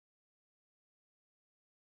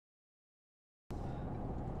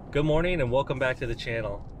Good morning and welcome back to the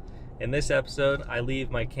channel. In this episode, I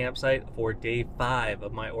leave my campsite for day 5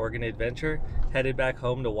 of my Oregon adventure, headed back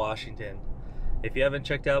home to Washington. If you haven't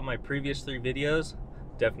checked out my previous 3 videos,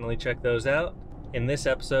 definitely check those out. In this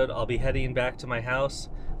episode, I'll be heading back to my house,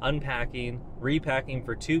 unpacking, repacking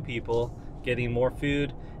for 2 people, getting more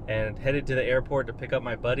food, and headed to the airport to pick up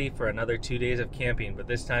my buddy for another 2 days of camping, but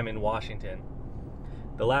this time in Washington.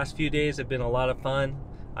 The last few days have been a lot of fun.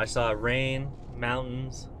 I saw rain,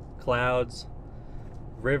 mountains, clouds,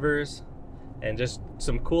 rivers, and just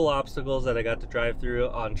some cool obstacles that I got to drive through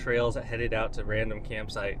on trails that headed out to random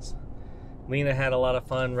campsites. Lena had a lot of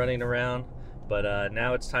fun running around, but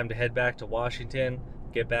now it's time to head back to Washington,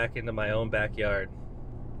 get back into my own backyard.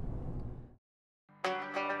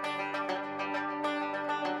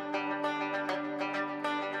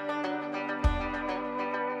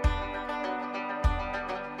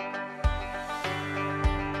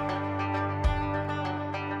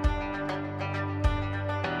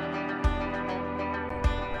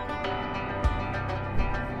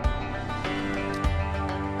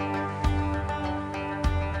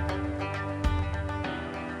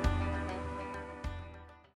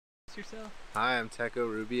 Yourself? Hi, I'm Teco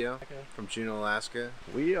Rubio from Juneau, Alaska.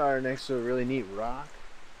 We are next to a really neat rock,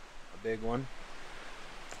 a big one,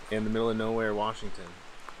 in the middle of nowhere, Washington.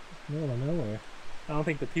 Middle of nowhere? I don't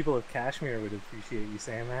think the people of Kashmir would appreciate you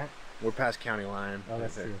saying that. We're past county line. Oh,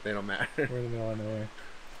 that's true. They don't matter. We're in the middle of nowhere.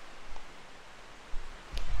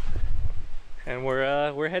 And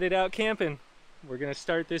we're headed out camping. We're gonna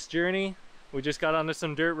start this journey. We just got onto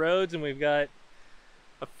some dirt roads and we've got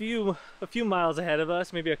a few miles ahead of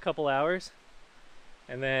us, maybe a couple hours,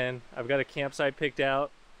 and then I've got a campsite picked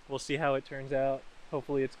out. We'll see how it turns out.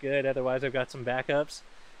 Hopefully it's good, otherwise I've got some backups,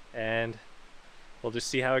 and we'll just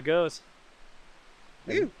see how it goes.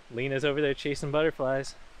 Lena's over there chasing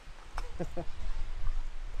butterflies. Just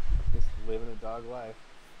living a dog life.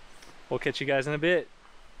 We'll catch you guys in a bit.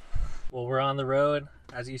 Well, we're on the road.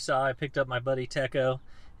 As you saw, I picked up my buddy Teco,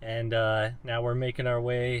 and now we're making our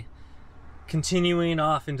way, continuing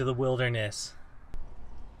off into the wilderness.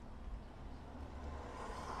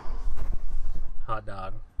 Hot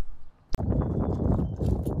dog.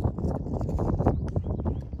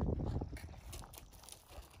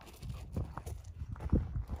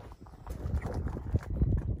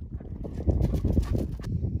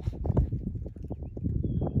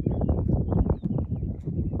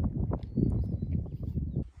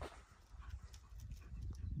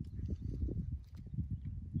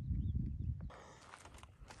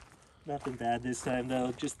 Nothing bad this time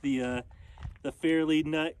though, just the fairlead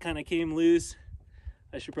nut kind of came loose.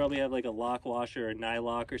 I should probably have like a lock washer or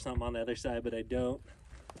nylock or something on the other side, but I don't.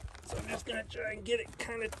 So I'm just gonna try and get it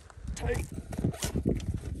kind of tight.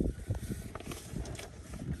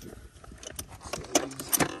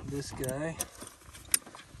 So use this guy.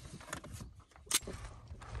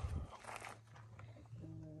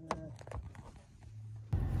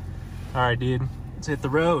 All right, dude, let's hit the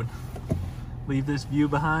road. Leave this view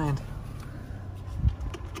behind.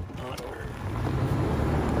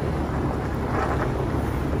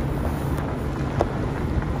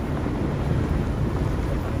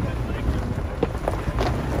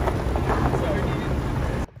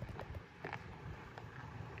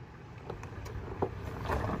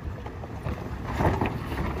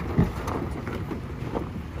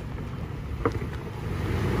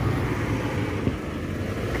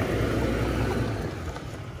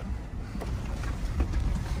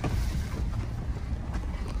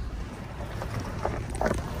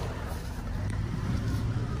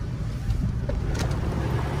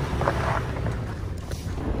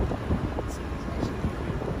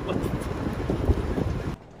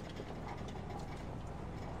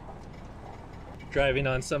 Driving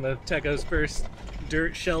on some of Teco's first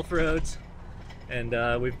dirt shelf roads,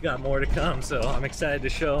 and we've got more to come, so I'm excited to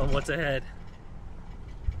show him what's ahead.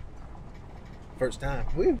 First time.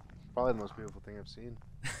 Woo. Probably the most beautiful thing I've seen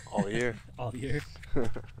all year. All year.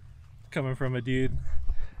 Coming from a dude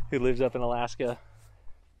who lives up in Alaska.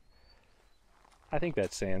 I think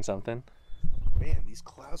that's saying something. Man, these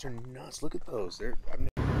clouds are nuts. Look at those.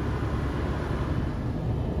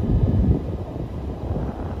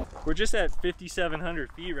 We're just at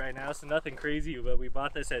 5,700 feet right now, so nothing crazy, but we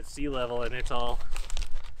bought this at sea level and it's all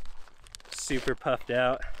super puffed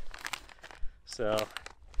out. So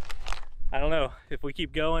I don't know, if we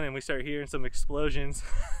keep going and we start hearing some explosions.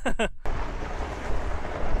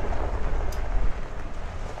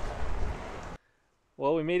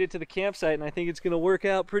 Well, we made it to the campsite and I think it's gonna work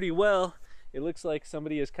out pretty well. It looks like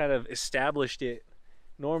somebody has kind of established it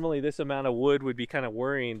normally this amount of wood would be kind of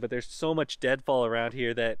worrying, but there's so much deadfall around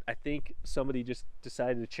here that I think somebody just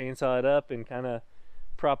decided to chainsaw it up and kind of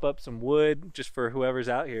prop up some wood just for whoever's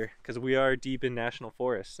out here, because we are deep in national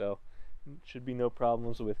forest, so should be no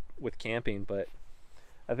problems with camping. But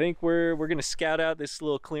I think we're gonna scout out this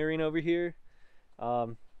little clearing over here,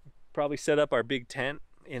 probably set up our big tent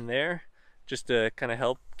in there just to kind of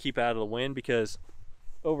help keep out of the wind, because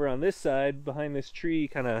over on this side behind this tree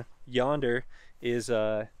kind of yonder is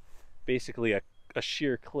basically a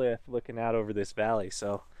sheer cliff looking out over this valley.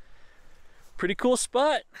 So pretty cool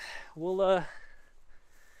spot. We'll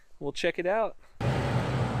check it out.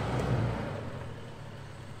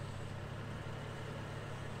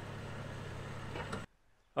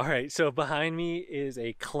 All right, so behind me is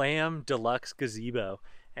a clam deluxe gazebo,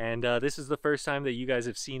 and this is the first time that you guys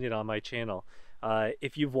have seen it on my channel.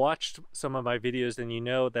 If you've watched some of my videos, then you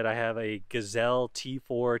know that I have a Gazelle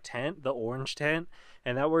T4 tent, the orange tent,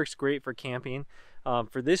 and that works great for camping.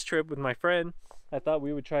 For this trip with my friend, I thought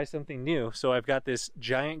we would try something new. So I've got this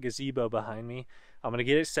giant gazebo behind me. I'm gonna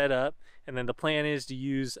get it set up, and then the plan is to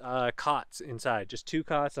use cots inside, just 2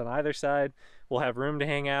 cots on either side. We'll have room to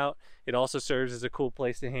hang out. It also serves as a cool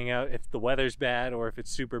place to hang out if the weather's bad or if it's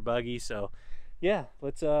super buggy. So yeah,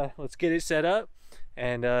 let's get it set up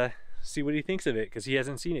and see what he thinks of it, because he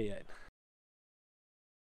hasn't seen it yet.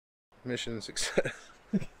 Mission success.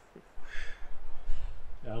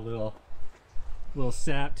 Got a little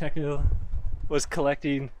sap. Teco was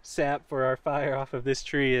collecting sap for our fire off of this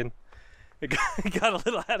tree, and it got a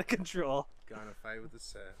little out of control. Got in a fight with the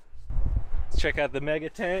sap. Let's check out the mega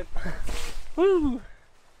tent. Woo!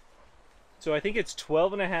 So I think it's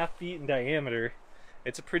 12.5 feet in diameter.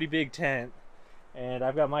 It's a pretty big tent, and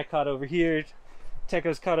I've got my cot over here.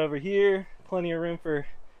 Teco's cot over here. Plenty of room for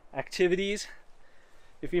activities,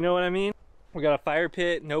 if you know what I mean. We got a fire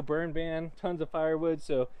pit, no burn ban, tons of firewood.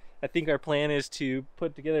 So I think our plan is to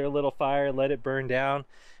put together a little fire, let it burn down,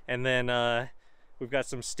 and then we've got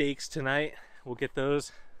some steaks tonight. We'll get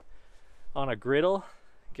those on a griddle,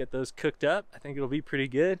 get those cooked up. I think it'll be pretty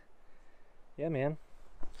good. Yeah, man.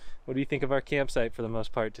 What do you think of our campsite for the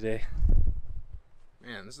most part today?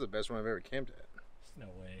 Man, this is the best one I've ever camped at. No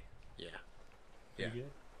way. Yeah. Yeah.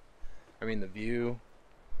 Good? I mean, the view,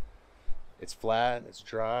 it's flat, it's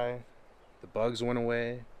dry, the bugs went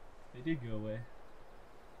away. They did go away.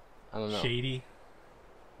 I don't know. Shady,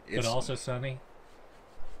 but also sunny.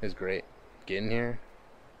 It's great. Getting here.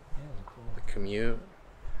 Yeah, it was cool. The commute.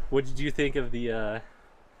 What did you think of the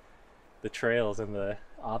trails and the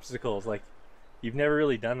obstacles? Like, you've never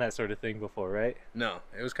really done that sort of thing before, right? No,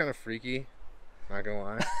 it was kind of freaky, not gonna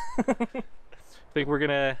lie. I think we're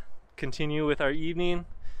gonna continue with our evening,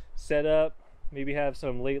 set up, maybe have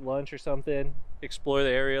some late lunch or something, explore the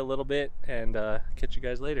area a little bit, and catch you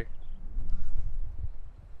guys later.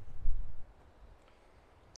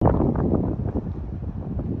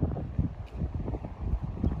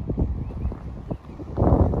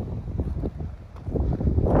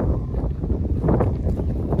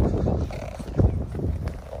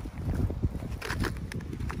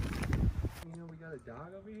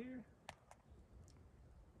 Dog over here?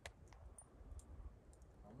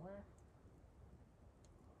 Somewhere?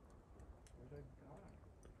 Where's our dog?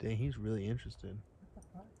 Dang, he's really interested. What the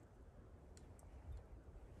fuck?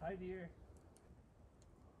 Hi, dear.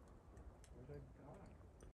 Where's our dog?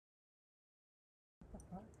 What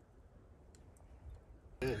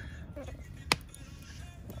the fuck?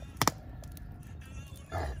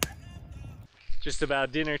 Just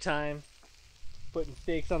about dinner time. Putting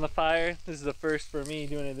steaks on the fire. This is the first for me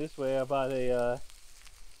doing it this way. I bought a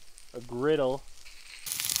griddle.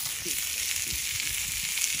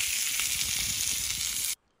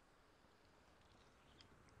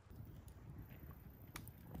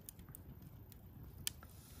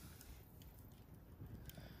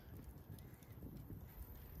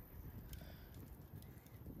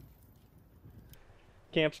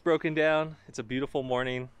 Camp's broken down. It's a beautiful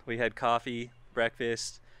morning. We had coffee,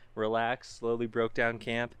 breakfast, relaxed, slowly broke down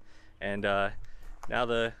camp, and now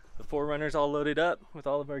the 4Runner's all loaded up with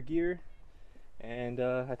all of our gear, and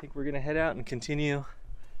I think we're gonna head out and continue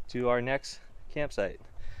to our next campsite.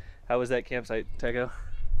 How was that campsite, Teco?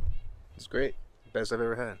 It's great. Best I've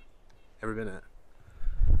ever been at.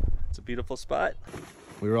 It's a beautiful spot.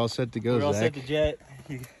 We were all set to go, We're all Zach. set to jet.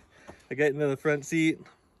 I got into the front seat,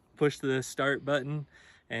 pushed the start button,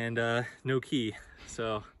 and no key.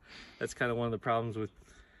 So that's kind of one of the problems with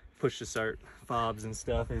push to start fobs and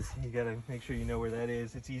stuff, is you gotta make sure you know where that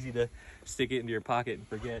is. It's easy to stick it into your pocket and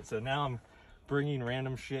forget. So now I'm bringing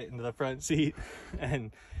random shit into the front seat,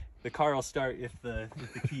 and the car will start if the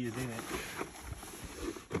key is in it.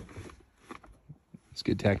 It's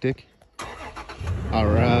a good tactic. All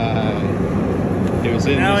right. It was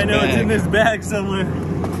in now this I know bag. it's in this bag somewhere.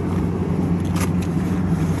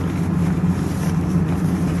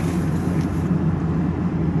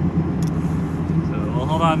 So we'll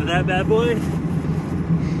hold on to that bad boy.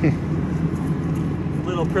 A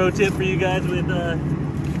little pro tip for you guys with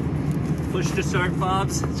push to start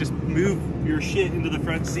fobs. Just move your shit into the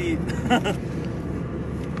front seat.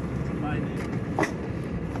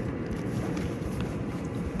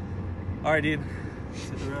 All right, dude.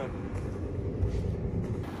 Hit the road.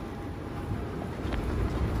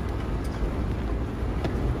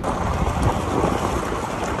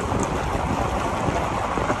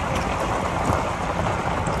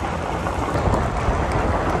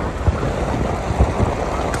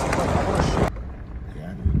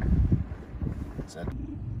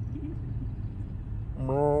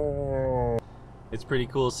 It's pretty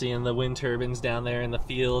cool seeing the wind turbines down there in the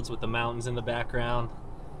fields with the mountains in the background.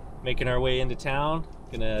 Making our way into town,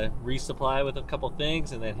 gonna resupply with a couple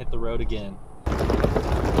things and then hit the road again.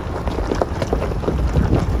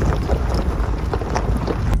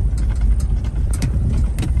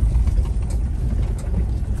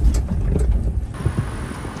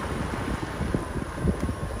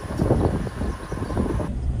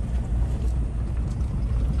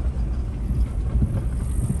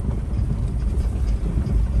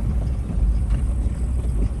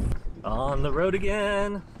 On the road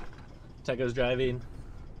again. Teko's driving,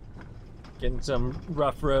 getting some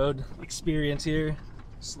rough road experience here,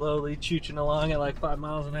 slowly chooching along at like 5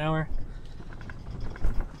 miles an hour.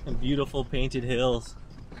 And beautiful painted hills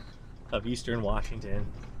of eastern Washington,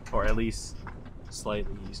 or at least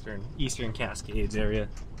slightly eastern Cascades area.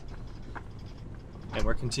 And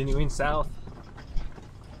we're continuing south.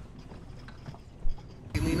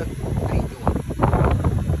 Hey Lena, how you doing?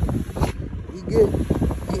 We good?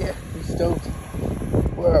 Yeah, we stoked.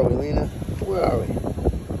 Where are we, Lena? Where are we?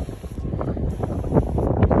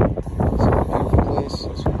 It's a beautiful place.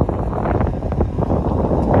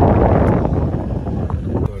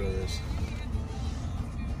 Go to this.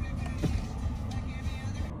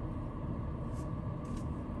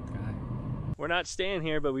 We're not staying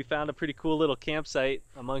here, but we found a pretty cool little campsite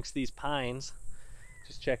amongst these pines.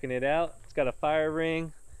 Just checking it out. It's got a fire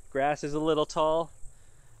ring. Grass is a little tall,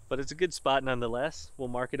 but it's a good spot nonetheless. We'll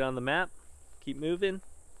mark it on the map. Keep moving.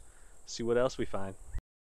 See what else we find.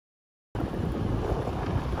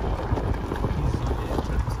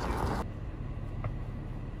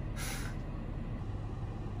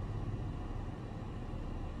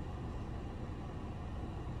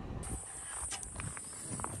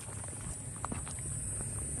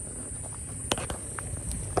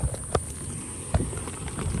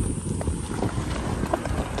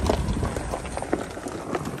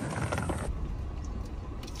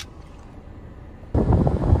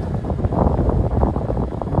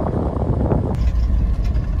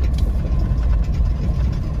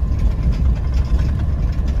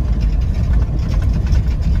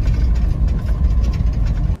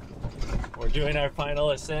 Doing our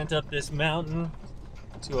final ascent up this mountain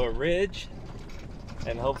to a ridge,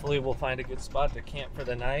 and hopefully we'll find a good spot to camp for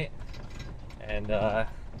the night, and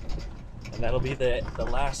that'll be the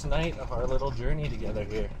last night of our little journey together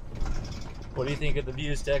here. What do you think of the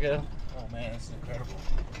views, Teko? Oh man, it's incredible.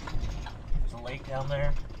 There's a lake down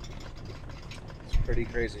there. It's pretty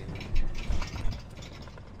crazy.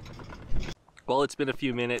 Well, it's been a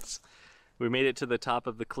few minutes. We made it to the top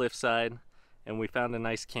of the cliffside and we found a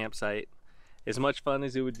nice campsite. As much fun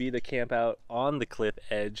as it would be to camp out on the cliff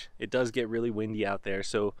edge, it does get really windy out there.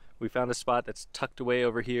 So we found a spot that's tucked away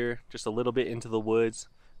over here, just a little bit into the woods.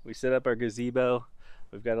 We set up our gazebo.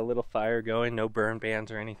 We've got a little fire going, no burn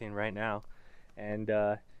bans or anything right now. And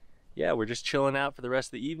yeah, we're just chilling out for the rest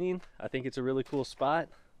of the evening. I think it's a really cool spot.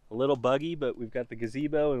 A little buggy, but we've got the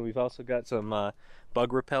gazebo and we've also got some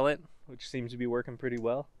bug repellent, which seems to be working pretty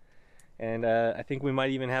well. And I think we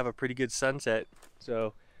might even have a pretty good sunset.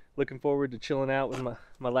 So looking forward to chilling out with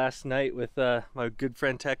my last night with my good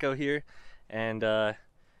friend Teko here. And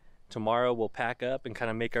tomorrow we'll pack up and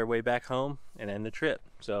kind of make our way back home and end the trip.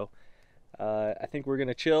 So I think we're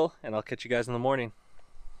gonna chill and I'll catch you guys in the morning.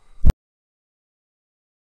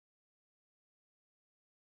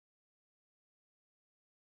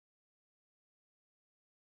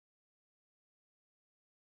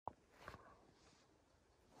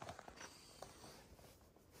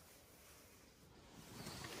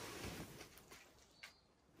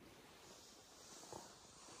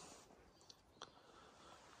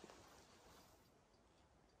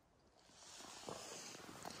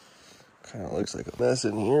 Kind of looks like a mess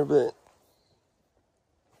in here, but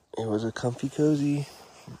it was a comfy, cozy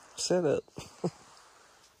setup.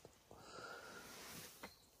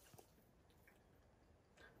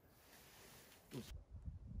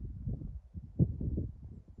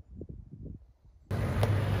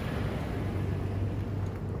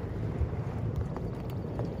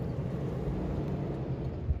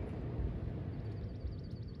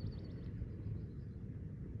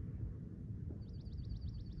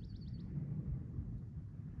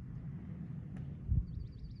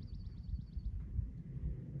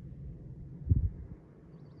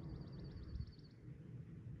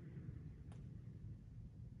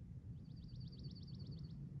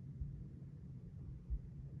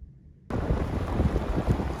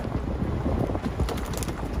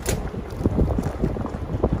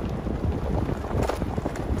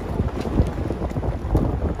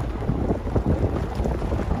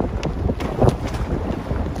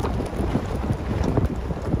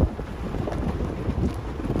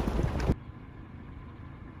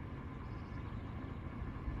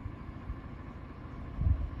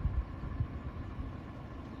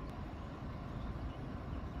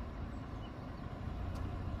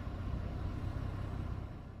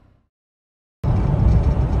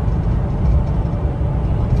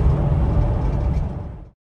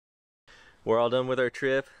 We're all done with our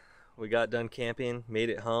trip. We got done camping, made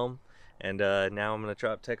it home, and now I'm gonna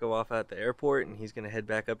drop Teco off at the airport, and he's gonna head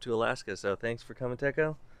back up to Alaska. So thanks for coming,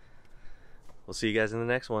 Teco. We'll see you guys in the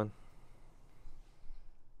next one.